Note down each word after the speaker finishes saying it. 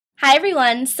Hi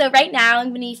everyone, so right now I'm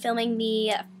going to be filming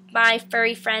my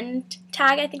furry friend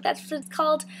tag, I think that's what it's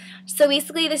called. So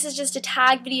basically this is just a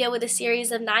tag video with a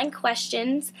series of 9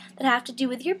 questions that have to do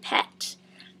with your pet.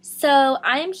 So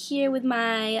I'm here with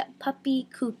my puppy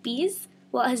Coopies.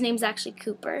 Well, his name's actually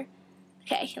Cooper.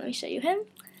 Okay, let me show you him.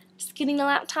 Just getting the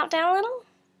laptop down a little.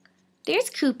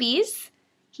 There's Coopies.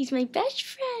 He's my best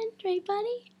friend, right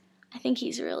buddy? I think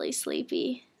he's really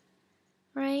sleepy,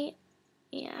 right?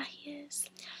 Yeah, he is.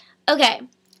 Okay,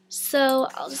 so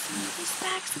I'll just move this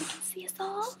back so we can see us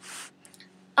all.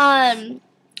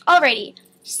 Alrighty,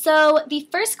 so the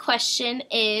first question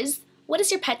is, what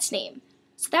is your pet's name?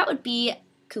 So that would be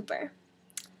Cooper.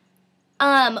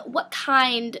 What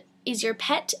kind is your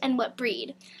pet and what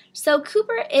breed? So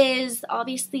Cooper is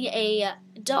obviously a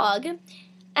dog,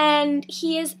 and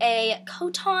he is a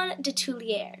Coton de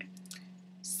Tulier.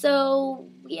 So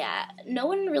yeah, no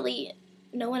one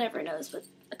ever knows what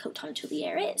a Coton de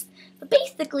Tulier is. But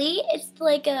basically, it's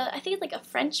like I think it's like a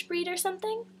French breed or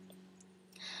something.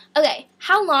 Okay,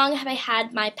 how long have I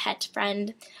had my pet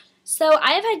friend? So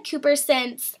I have had Cooper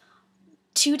since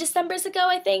 2 Decembers ago,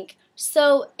 I think.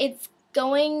 So it's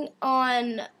going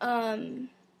on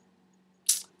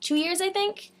 2 years, I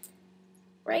think.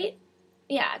 Right?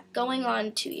 Yeah, going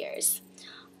on 2 years.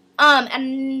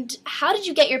 And how did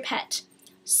you get your pet?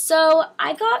 So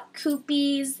I got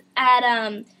Coopies at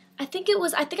I think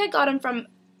I got him from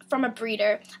a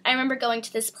breeder. I remember going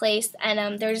to this place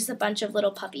and there's just a bunch of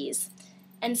little puppies.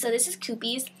 And so this is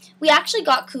Coopies. We actually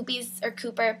got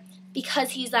Cooper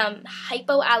because he's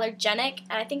hypoallergenic,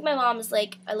 and I think my mom is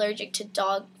like allergic to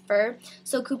dog fur.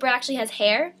 So Cooper actually has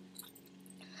hair.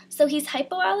 So he's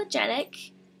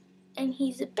hypoallergenic and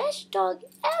he's the best dog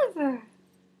ever.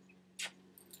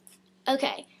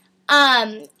 Okay.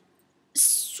 How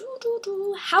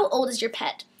old is your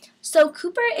pet? So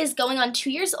Cooper is going on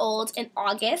 2 years old in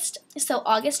August, so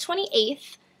August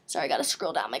 28th. Sorry, I gotta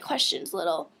scroll down my questions a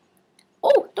little.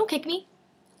 Oh, don't kick me.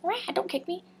 Don't kick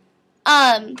me.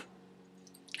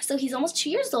 So he's almost 2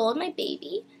 years old, my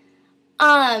baby.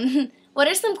 What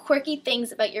are some quirky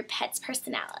things about your pet's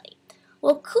personality?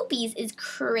 Well, Coopies is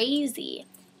crazy,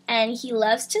 and he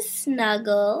loves to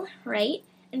snuggle, right?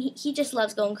 And he just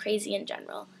loves going crazy in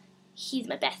general. He's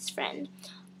my best friend.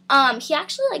 He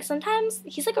actually, like, sometimes,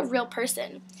 he's like a real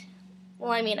person.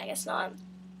 Well, I mean, I guess not.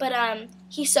 But,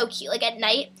 he's so cute. Like, at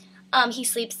night, he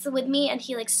sleeps with me, and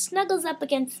he, like, snuggles up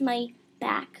against my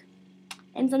back.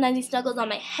 And sometimes he snuggles on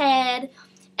my head.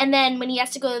 And then when he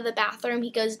has to go to the bathroom,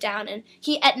 he goes down, and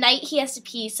at night, he has to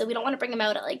pee, so we don't want to bring him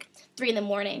out at, like, 3 in the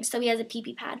morning. So he has a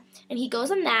pee-pee pad. And he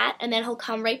goes on that, and then he'll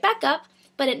come right back up.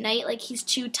 But at night, like, he's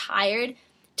too tired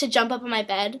to jump up on my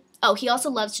bed. Oh, he also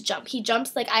loves to jump. He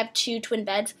jumps, like, I have 2 twin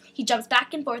beds. He jumps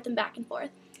back and forth and back and forth.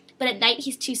 But at night,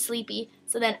 he's too sleepy,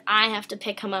 so then I have to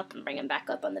pick him up and bring him back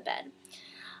up on the bed.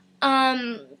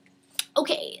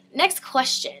 Okay, next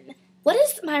question. What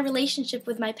is my relationship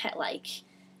with my pet like?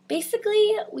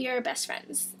 Basically, we are best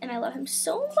friends, and I love him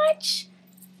so much.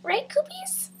 Right,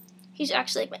 Coopies? He's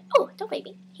actually like oh, don't bite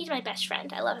me. He's my best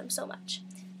friend. I love him so much.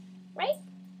 Right?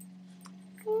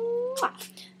 Mwah.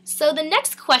 So the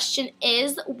next question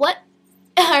is, what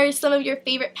are some of your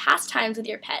favorite pastimes with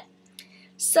your pet?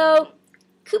 So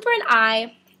Cooper and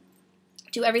I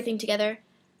do everything together.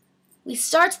 We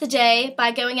start the day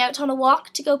by going out on a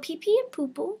walk to go pee-pee and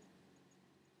poo-poo.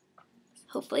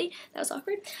 Hopefully, that was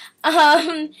awkward.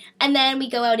 And then we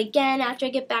go out again after I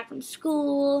get back from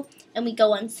school, and we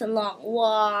go on some long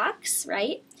walks,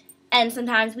 right? And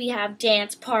sometimes we have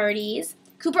dance parties.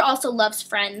 Cooper also loves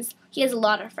friends. He has a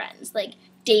lot of friends, like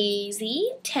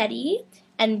Daisy, Teddy,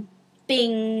 and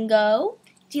Bingo.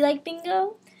 Do you like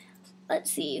Bingo?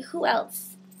 Let's see, who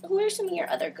else? Who are some of your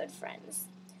other good friends?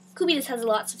 Cooper just has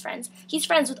lots of friends. He's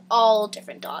friends with all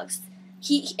different dogs.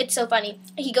 It's so funny.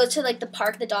 He goes to like the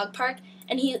park, the dog park,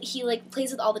 and he like plays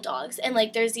with all the dogs. And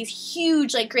like there's these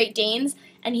huge like Great Danes,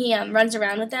 and he runs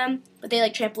around with them, but they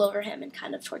like trample over him and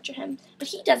kind of torture him. But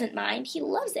he doesn't mind. He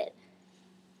loves it.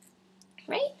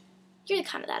 Right? You're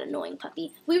kind of that annoying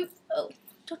puppy. Oh,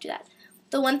 don't do that.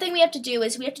 The one thing we have to do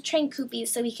is we have to train Coopies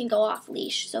so he can go off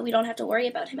leash, so we don't have to worry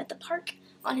about him at the park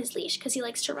on his leash, because he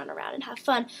likes to run around and have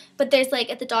fun. But there's like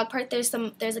at the dog park, there's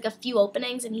like a few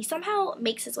openings, and he somehow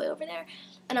makes his way over there,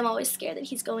 and I'm always scared that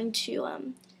he's going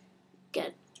to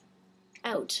get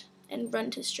out and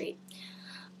run to the street.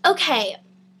 Okay,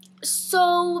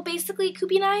 so basically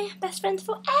Cooper and I, best friends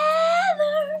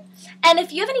forever. And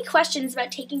if you have any questions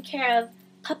about taking care of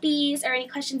puppies, or any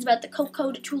questions about the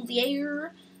Coco de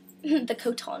Tulier, the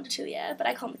Coton de Tulier, but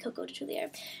I call him the Coco de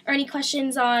Tulier, or any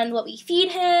questions on what we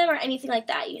feed him or anything like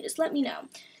that, you can just let me know.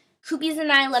 Koopies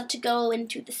and I love to go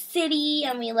into the city,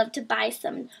 and we love to buy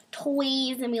some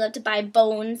toys, and we love to buy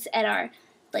bones at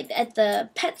at the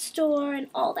pet store and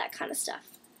all that kind of stuff.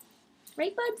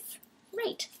 Right, buds?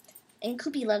 Right. And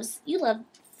Koopy you love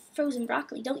frozen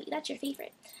broccoli, don't you? That's your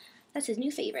favorite. That's his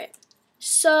new favorite.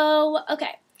 So,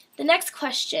 okay. The next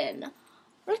question.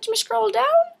 Let me scroll down.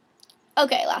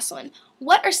 Okay, last one.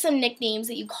 What are some nicknames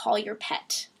that you call your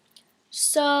pet?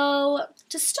 So,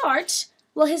 to start,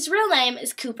 well, his real name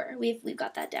is Cooper. We've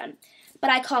got that down. But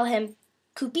I call him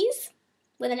Koopies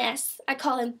with an S. I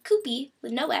call him Koopy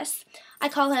with no S. I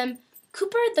call him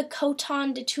Cooper the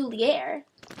Coton de Tulier.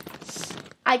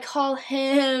 I call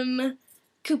him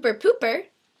Cooper Pooper.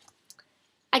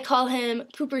 I call him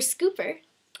Pooper Scooper.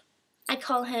 I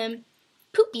call him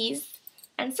Poopies.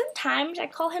 And sometimes I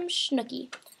call him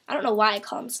Snooky. I don't know why I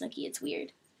call him Snooky. It's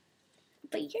weird.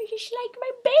 But you're just like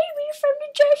my baby from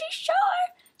the Jersey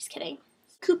Shore. Just kidding.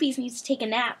 Koopies needs to take a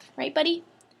nap, right, buddy?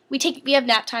 We have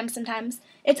nap time sometimes.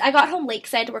 I got home late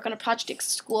because I had to work on a project at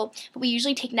school, but we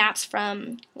usually take naps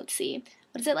from, let's see,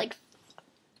 what is it, like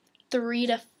 3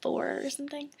 to 4 or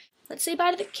something? Let's say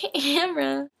bye to the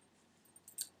camera.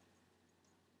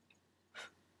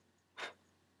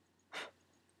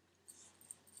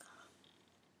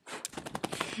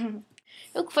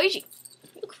 You're crazy.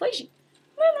 You're crazy.